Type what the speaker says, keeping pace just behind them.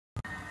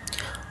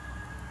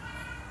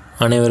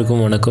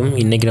அனைவருக்கும் வணக்கம்.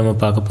 இன்றைக்கி நம்ம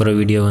பார்க்க போகிற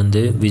வீடியோ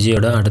வந்து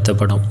விஜயோட அடுத்த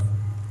படம்.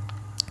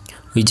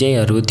 விஜய்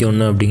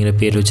 61 அப்படிங்கிற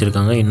பேர்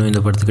வச்சுருக்காங்க. இன்னும்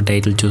இந்த படத்துக்கு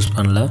டைட்டில் சூஸ்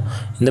பண்ணல.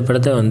 இந்த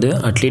படத்தை வந்து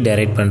அட்லி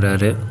டைரக்ட்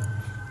பண்ணுறாரு.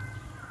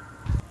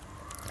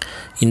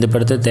 இந்த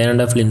படத்தை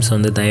தேனடா ஃபிலிம்ஸ்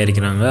வந்து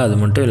தயாரிக்கிறாங்க. அது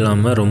மட்டும்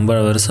இல்லாமல்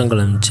ரொம்ப வருஷம்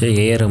கழிச்சு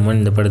ஏஆர்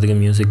ரஹ்மான் இந்த படத்துக்கு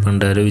மியூசிக்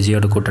பண்ணுறாரு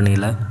விஜயோட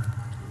கூட்டணியில்.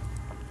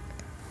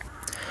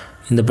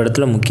 இந்த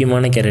படத்தில்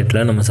முக்கியமான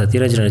கேரக்டரில் நம்ம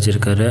சத்யராஜ்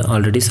நடிச்சிருக்காரு.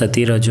 ஆல்ரெடி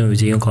சத்யராஜும்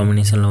விஜயும்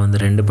காம்பினேஷனில் வந்து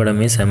 2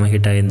 படமே செம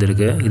ஹிட்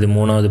ஆகியிருந்திருக்கு. இது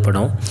 3வது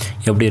படம்.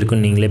 எப்படி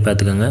இருக்குன்னு நீங்களே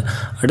பார்த்துக்கோங்க.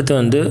 அடுத்து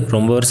வந்து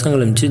ரொம்ப வருஷம்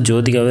கழிச்சு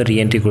ஜோதிகாவை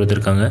ரீஎன்ட்ரி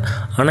கொடுத்துருக்காங்க.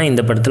 ஆனால்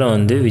இந்த படத்தில்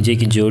வந்து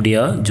விஜய்க்கு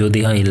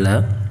ஜோதிகா இல்லை.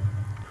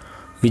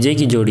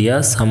 விஜய்க்கு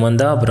ஜோடியாக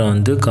சமந்தா அப்புறம்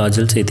வந்து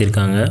காஜல்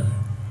சேர்த்திருக்காங்க.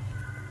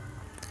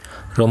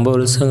 ரொம்ப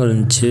வருஷம்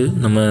கழிச்சு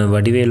நம்ம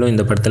வடிவேலும்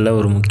இந்த படத்தில்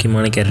ஒரு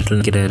முக்கியமான கேரக்டர்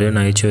நிற்கிறாரு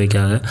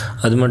நகைச்சுவைக்காக.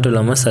 அது மட்டும்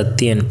இல்லாமல்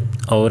சத்யன்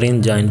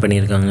அவரையும் ஜாயின்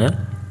பண்ணியிருக்காங்க.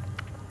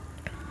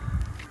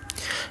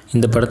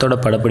 இந்த படத்தோட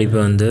படப்பிடிப்பு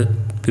வந்து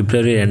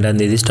பிப்ரவரி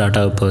 2 ஸ்டார்ட்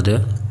ஆக போகுது.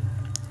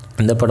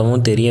 இந்த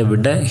படமும் தெரிய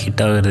விட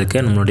ஹிட்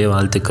ஆகிறதுக்கு நம்மளுடைய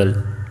வாழ்த்துக்கள்.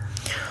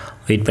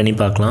 வெயிட் பண்ணி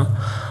பார்க்கலாம்.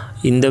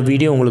 இந்த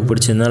வீடியோ உங்களுக்கு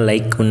பிடிச்சிருந்தால்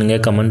லைக்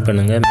பண்ணுங்கள், கமெண்ட்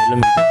பண்ணுங்கள்.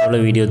 மேலும் இது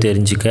போல் வீடியோ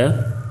தெரிஞ்சுக்க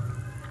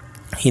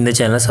இந்த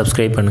சேனலை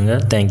சப்ஸ்கிரைப்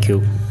பண்ணுங்கள். தேங்க்யூ.